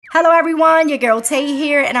Hello everyone, your girl Tay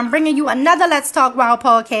here, and I'm bringing you another Let's Talk Wild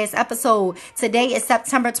podcast episode. Today is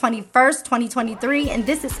September 21st, 2023, and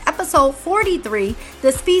this is episode 43,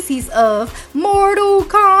 the species of Mortal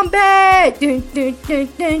Kombat.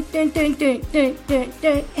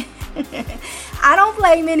 I don't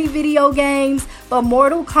play many video games, but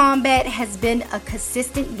Mortal Kombat has been a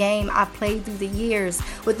consistent game I've played through the years.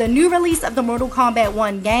 With the new release of the Mortal Kombat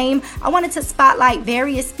 1 game, I wanted to spotlight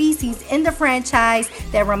various species in the franchise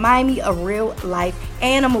that remind me of real life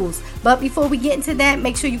animals. But before we get into that,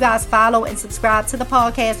 make sure you guys follow and subscribe to the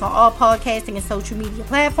podcast on all podcasting and social media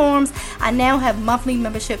platforms. I now have monthly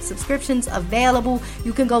membership subscriptions available.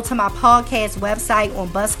 You can go to my podcast website on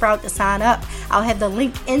Buzzsprout to sign up. I'll have the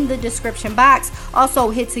link in the description box. Also,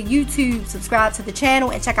 hit to YouTube, subscribe to the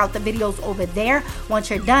channel, and check out the videos over there. Once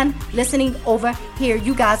you're done listening over here,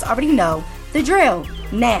 you guys already know the drill.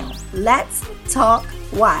 Now, let's talk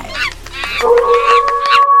wild.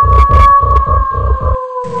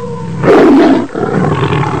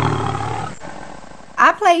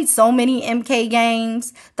 I played so many MK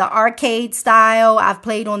games, the arcade style. I've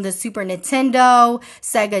played on the Super Nintendo,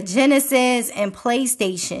 Sega Genesis, and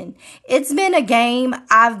PlayStation. It's been a game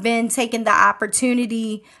I've been taking the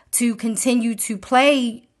opportunity to continue to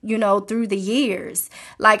play, through the years.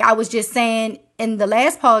 Like I was just saying in the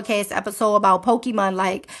last podcast episode about Pokemon,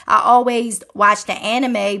 like I always watched the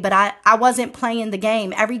anime, but I wasn't playing the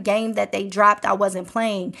game. Every game that they dropped, I wasn't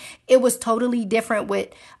playing. It was totally different with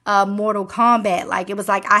Mortal Kombat. Like it was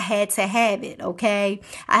like I had to have it, okay?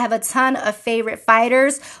 I have a ton of favorite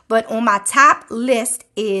fighters, but on my top list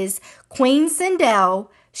is Queen Sindel,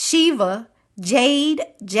 Shiva, Jade,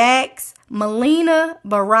 Jax, Melina,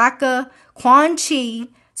 Baraka, Quan Chi,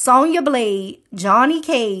 Sonya Blade, Johnny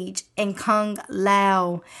Cage, and Kung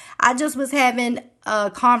Lao. I just was having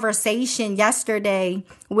a conversation yesterday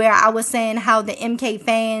where I was saying how the MK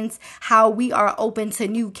fans, how we are open to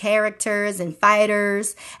new characters and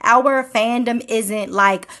fighters. Our fandom isn't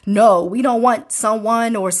like, no, we don't want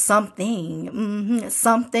someone or something,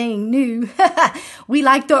 something new. We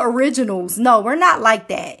like the originals. No, we're not like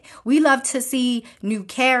that. We love to see new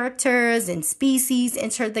characters and species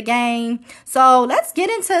enter the game. So let's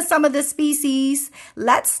get into some of the species.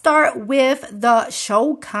 Let's start with the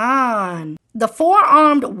Shokan. The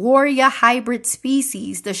four-armed warrior hybrid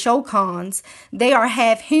species, the Shokans, they are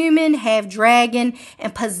half human, half dragon,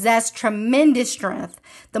 and possess tremendous strength.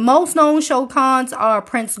 The most known Shokans are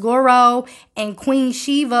Prince Goro and Queen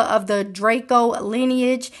Shiva of the Draco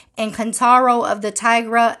lineage and Kentaro of the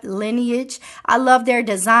Tigra lineage. I love their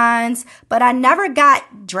designs, but I never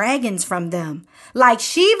got dragons from them. Like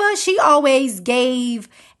Shiva, she always gave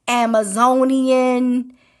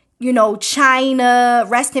Amazonian, China,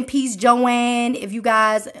 rest in peace, Joanne. If you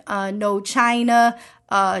guys know China,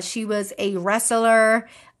 she was a wrestler.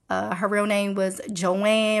 Her real name was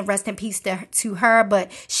Joanne. Rest in peace to her.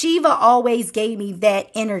 But Shiva always gave me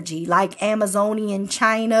that energy, like Amazonian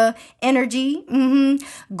China energy.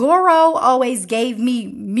 Goro always gave me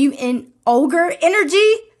mutant ogre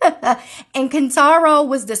energy. And Kentaro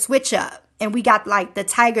was the switch up. And we got like the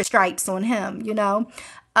tiger stripes on him,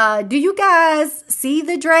 Do you guys see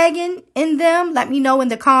the dragon in them? Let me know in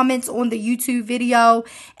the comments on the YouTube video.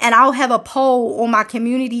 And I'll have a poll on my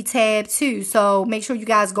community tab too. So make sure you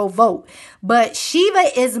guys go vote. But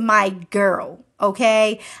Shiva is my girl.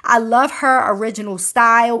 Okay, I love her original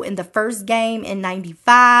style in the first game in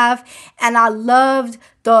 95. And I loved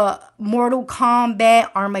the Mortal Kombat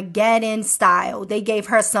Armageddon style. They gave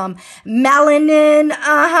her some melanin.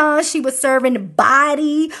 She was serving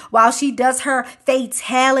body while she does her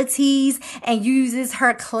fatalities and uses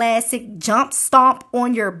her classic jump stomp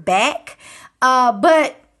on your back.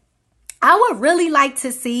 But I would really like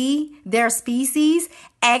to see their species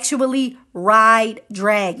actually ride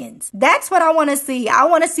dragons. That's what I want to see. I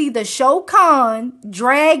want to see the Shokan,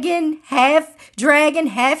 dragon, half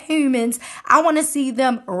humans. I want to see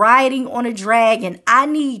them riding on a dragon. I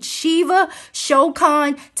need Shiva,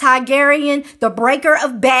 Shokan, Targaryen, the breaker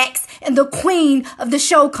of backs, and the queen of the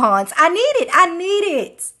Shokans. I need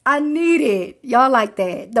it. Y'all like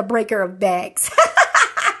that? The breaker of backs.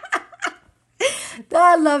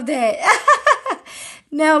 I love that.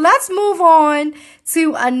 Now let's move on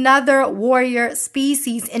to another warrior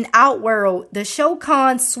species in Outworld, the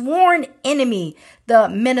Shokan's sworn enemy, the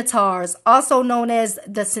Minotaurs, also known as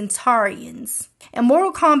the Centaurians. In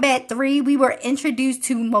Mortal Kombat 3, we were introduced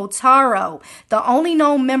to Motaro, the only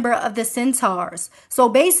known member of the Centaurs. So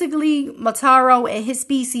basically, Motaro and his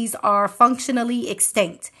species are functionally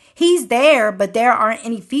extinct. He's there, but there aren't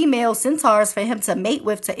any female centaurs for him to mate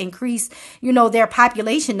with to increase, their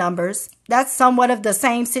population numbers. That's somewhat of the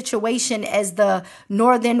same situation as the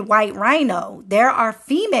northern white rhino. There are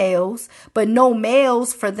females, but no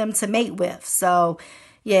males for them to mate with. So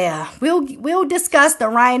yeah, we'll discuss the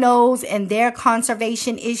rhinos and their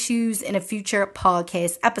conservation issues in a future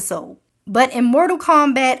podcast episode. But in Mortal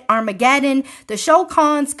Kombat Armageddon, the Shao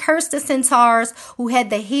Kahns cursed the centaurs who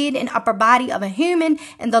had the head and upper body of a human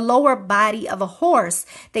and the lower body of a horse.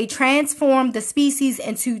 They transformed the species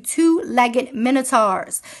into two-legged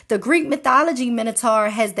minotaurs. The Greek mythology minotaur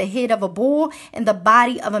has the head of a bull and the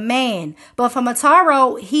body of a man. But for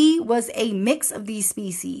Motaro, he was a mix of these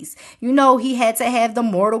species. You know, he had to have the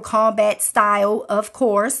Mortal Kombat style, of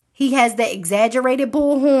course. He has the exaggerated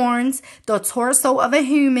bull horns, the torso of a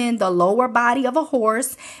human, the lower body of a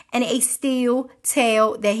horse, and a steel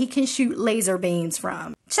tail that he can shoot laser beams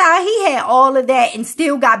from. Child, he had all of that and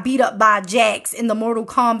still got beat up by Jax in the Mortal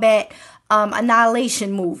Kombat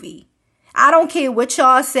Annihilation movie. I don't care what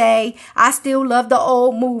y'all say. I still love the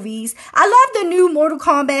old movies. I love the new Mortal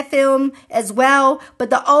Kombat film as well,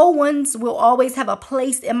 but the old ones will always have a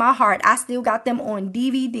place in my heart. I still got them on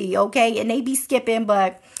DVD, okay? And they be skipping,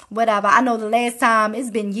 but whatever. I know the last time,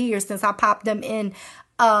 it's been years since I popped them in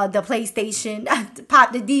the PlayStation,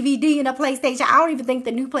 popped the DVD in a PlayStation. I don't even think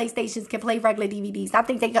the new PlayStations can play regular DVDs. I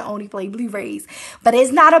think they can only play Blu-rays. But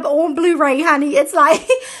it's not on Blu-ray, honey. It's like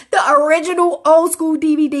the original old school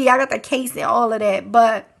DVD. I got the case and all of that.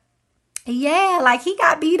 But yeah, like he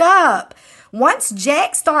got beat up. Once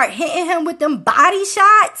Jax started hitting him with them body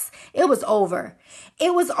shots, it was over.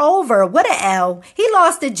 It was over. What a L. He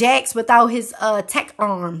lost to Jax without his tech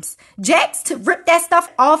arms. Jax ripped that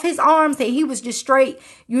stuff off his arms and he was just straight,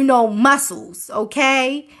 muscles,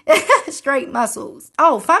 okay? Straight muscles.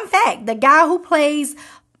 Oh, fun fact. The guy who plays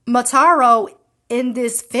Motaro in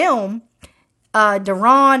this film,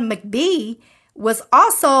 Deron McBee, was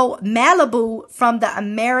also Malibu from the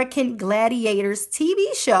American Gladiators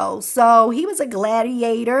TV show. So he was a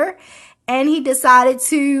gladiator. And he decided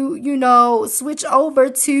to, switch over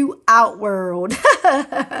to Outworld.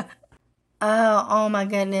 Oh my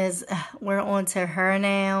goodness. We're on to her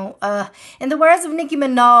now. In the words of Nicki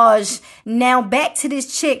Minaj, now back to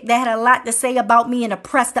this chick that had a lot to say about me in the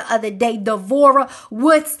press the other day. Devora,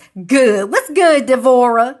 what's good? What's good,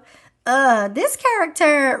 Devora? This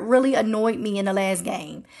character really annoyed me in the last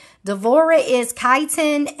game. Devora is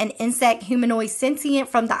Chitin, an insect humanoid sentient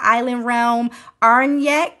from the island realm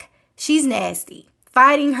Arnyak. She's nasty.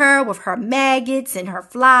 Fighting her with her maggots and her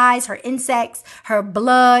flies, her insects, her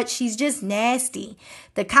blood. She's just nasty.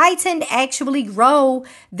 The chitin actually grow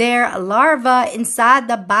their larvae inside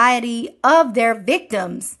the body of their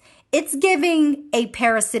victims. It's giving a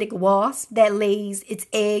parasitic wasp that lays its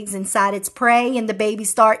eggs inside its prey and the babies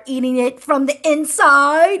start eating it from the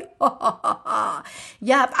inside.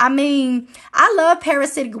 Yep, I love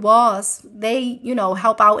parasitic wasps. They,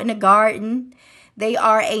 help out in the garden. They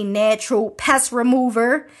are a natural pest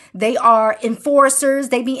remover. They are enforcers.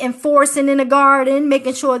 They be enforcing in the garden,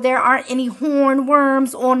 making sure there aren't any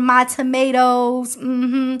hornworms on my tomatoes.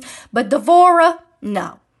 But Devora,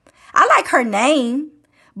 no. I like her name,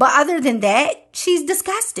 but other than that, she's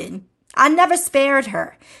disgusting. I never spared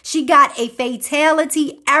her. She got a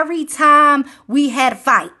fatality every time we had a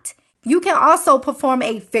fight. You can also perform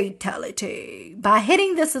a fatality by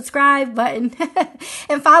hitting the subscribe button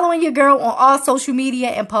and following your girl on all social media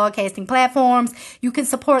and podcasting platforms. You can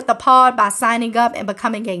support the pod by signing up and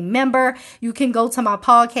becoming a member. You can go to my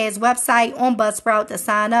podcast website on Buzzsprout to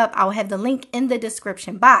sign up. I'll have the link in the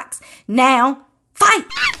description box. Now, fight!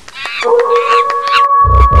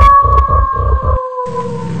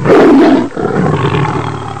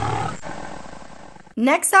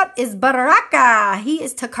 Next up is Baraka. He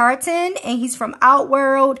is Takartan and he's from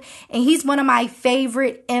Outworld and he's one of my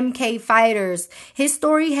favorite MK fighters. His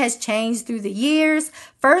story has changed through the years.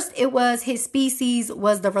 First, it was his species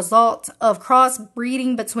was the result of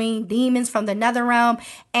crossbreeding between demons from the Netherrealm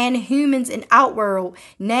and humans in Outworld.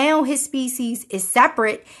 Now his species is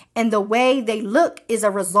separate and the way they look is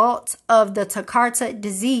a result of the Takarta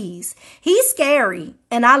disease. He's scary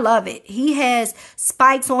and I love it. He has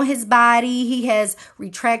spikes on his body. He has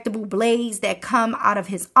retractable blades that come out of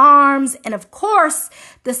his arms. And of course,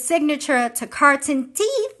 the signature Takartan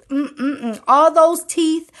teeth. All those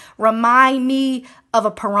teeth remind me of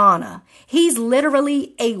a piranha. He's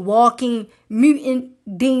literally a walking mutant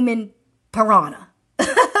demon piranha.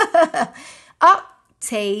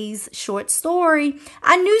 Tay's short story.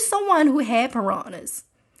 I knew someone who had piranhas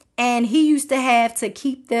and he used to have to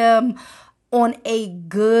keep them on a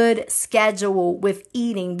good schedule with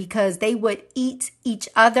eating because they would eat each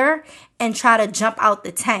other and try to jump out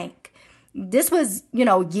the tank. This was,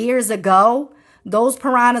 years ago. Those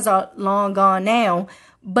piranhas are long gone now.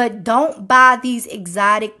 But don't buy these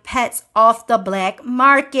exotic pets off the black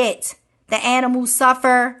market. The animals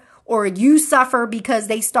suffer, or you suffer, because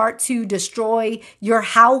they start to destroy your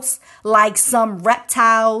house like some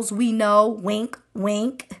reptiles we know. Wink,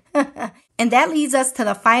 wink. And that leads us to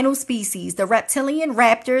the final species, the reptilian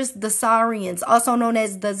raptors, the saurians, also known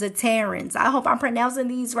as the Zetarans. I hope I'm pronouncing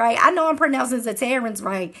these right. I know I'm pronouncing Zetarans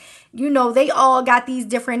right. You know, they all got these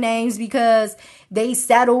different names because they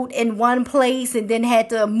settled in one place and then had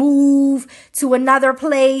to move to another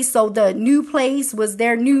place. So the new place was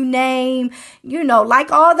their new name. You know,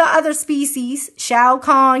 like all the other species, Shao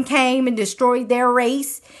Kahn came and destroyed their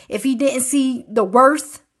race if he didn't see the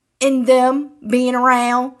worth in them being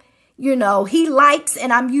around. You know, he likes,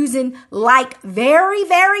 and I'm using like very,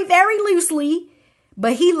 very, very loosely,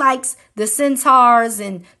 but he likes the centaurs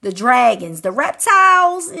and the dragons. The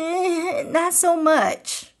reptiles, not so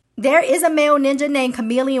much. There is a male ninja named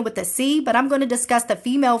Chameleon with a C, but I'm going to discuss the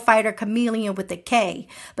female fighter Chameleon with a K.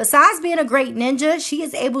 Besides being a great ninja, she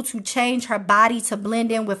is able to change her body to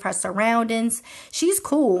blend in with her surroundings. She's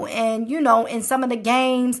cool. And, you know, in some of the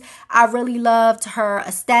games, I really loved her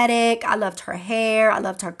aesthetic. I loved her hair. I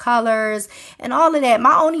loved her colors and all of that.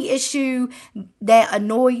 My only issue that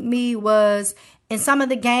annoyed me was in some of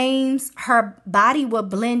the games, her body would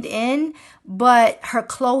blend in, but her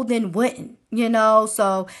clothing wouldn't. You know,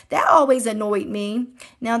 so that always annoyed me.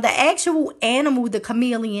 Now, the actual animal, the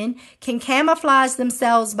chameleon, can camouflage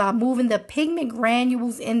themselves by moving the pigment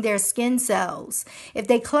granules in their skin cells. If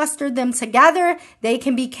they cluster them together, they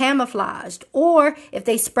can be camouflaged. Or if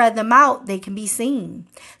they spread them out, they can be seen.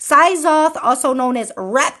 Sizoth, also known as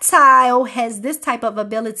Reptile, has this type of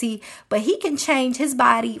ability, but he can change his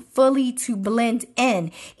body fully to blend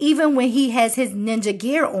in, even when he has his ninja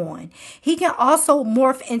gear on. He can also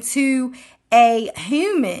morph into a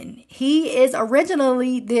human. He is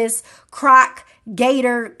originally this croc,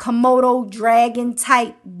 gator, Komodo dragon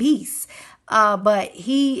type beast. But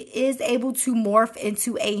he is able to morph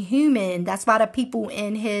into a human. That's why the people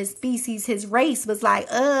in his species, his race, was like,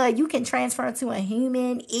 you can transfer into a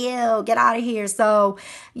human. Ew, get out of here. So,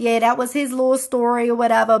 yeah, that was his little story or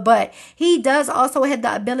whatever. But he does also have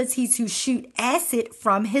the ability to shoot acid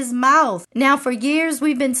from his mouth. Now, for years,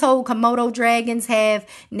 we've been told Komodo dragons have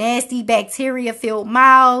nasty bacteria-filled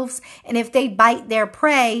mouths. And if they bite their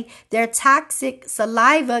prey, their toxic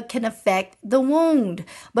saliva can affect the wound.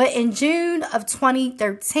 But in June of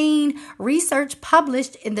 2013, research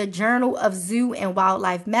published in the Journal of Zoo and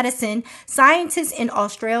Wildlife Medicine, scientists in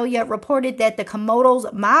Australia reported that the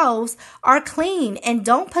Komodo's mouths are clean and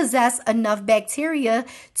don't possess enough bacteria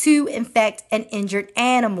to infect an injured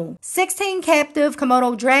animal. 16 captive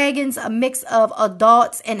Komodo dragons, a mix of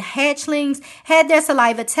adults and hatchlings, had their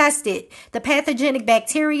saliva tested. The pathogenic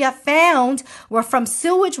bacteria found were from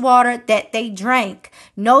sewage water that they drank.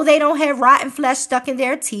 No, they don't have rotten flesh stuck in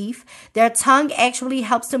their teeth. Their tongue actually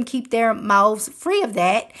helps them keep their mouths free of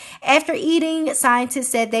that. After eating, scientists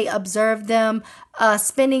said they observed them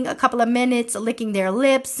spending a couple of minutes licking their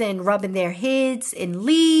lips and rubbing their heads in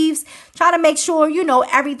leaves, trying to make sure, you know,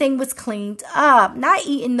 everything was cleaned up. Not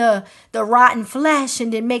eating the rotten flesh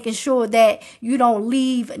and then making sure that you don't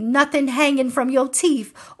leave nothing hanging from your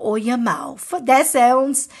teeth or your mouth. That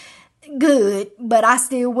sounds good, but I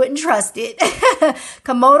still wouldn't trust it.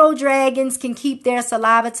 Komodo dragons can keep their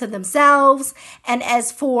saliva to themselves. And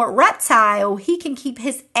as for Reptile, he can keep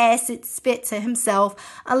his acid spit to himself.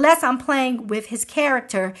 Unless I'm playing with his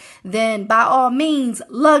character, then by all means,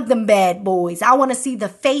 lug them bad boys. I want to see the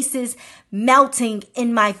faces melting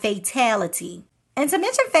in my fatality. And to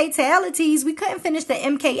mention fatalities, we couldn't finish the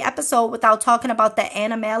MK episode without talking about the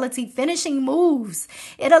animality finishing moves.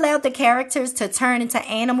 It allowed the characters to turn into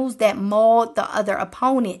animals that mauled the other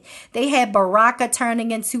opponent. They had Baraka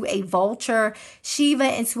turning into a vulture,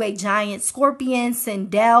 Shiva into a giant scorpion,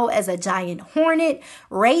 Sindel as a giant hornet,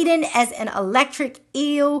 Raiden as an electric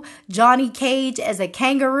eel, Johnny Cage as a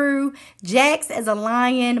kangaroo, Jax as a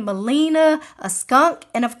lion, Melina a skunk,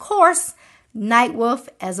 and of course, Nightwolf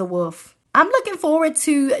as a wolf. I'm looking forward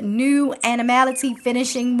to new animality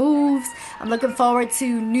finishing moves. I'm looking forward to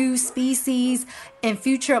new species in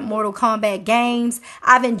future Mortal Kombat games.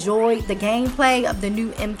 I've enjoyed the gameplay of the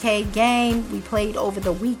new MK game we played over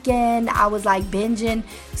the weekend. I was like binging,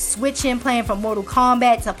 switching, playing from Mortal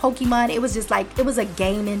Kombat to Pokemon. It was just like, it was a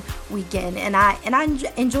gaming weekend, and I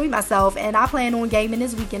enjoyed myself, and I plan on gaming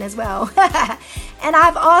this weekend as well. And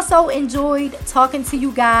I've also enjoyed talking to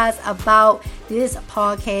you guys about this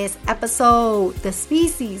podcast episode, the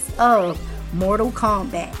species of Mortal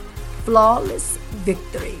Kombat, flawless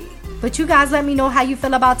victory. But you guys let me know how you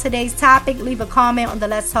feel about today's topic. Leave a comment on the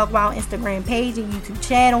Let's Talk Wild Instagram page and YouTube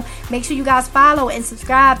channel. Make sure you guys follow and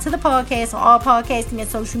subscribe to the podcast on all podcasting and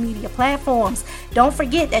social media platforms. Don't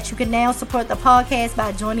forget that you can now support the podcast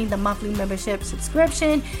by joining the monthly membership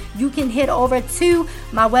subscription. You can head over to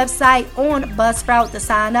my website on Buzzsprout to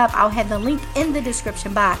sign up. I'll have the link in the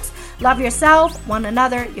description box. Love yourself, one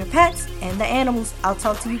another, your pets, and the animals. I'll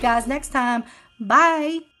talk to you guys next time.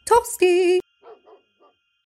 Bye. Toasty.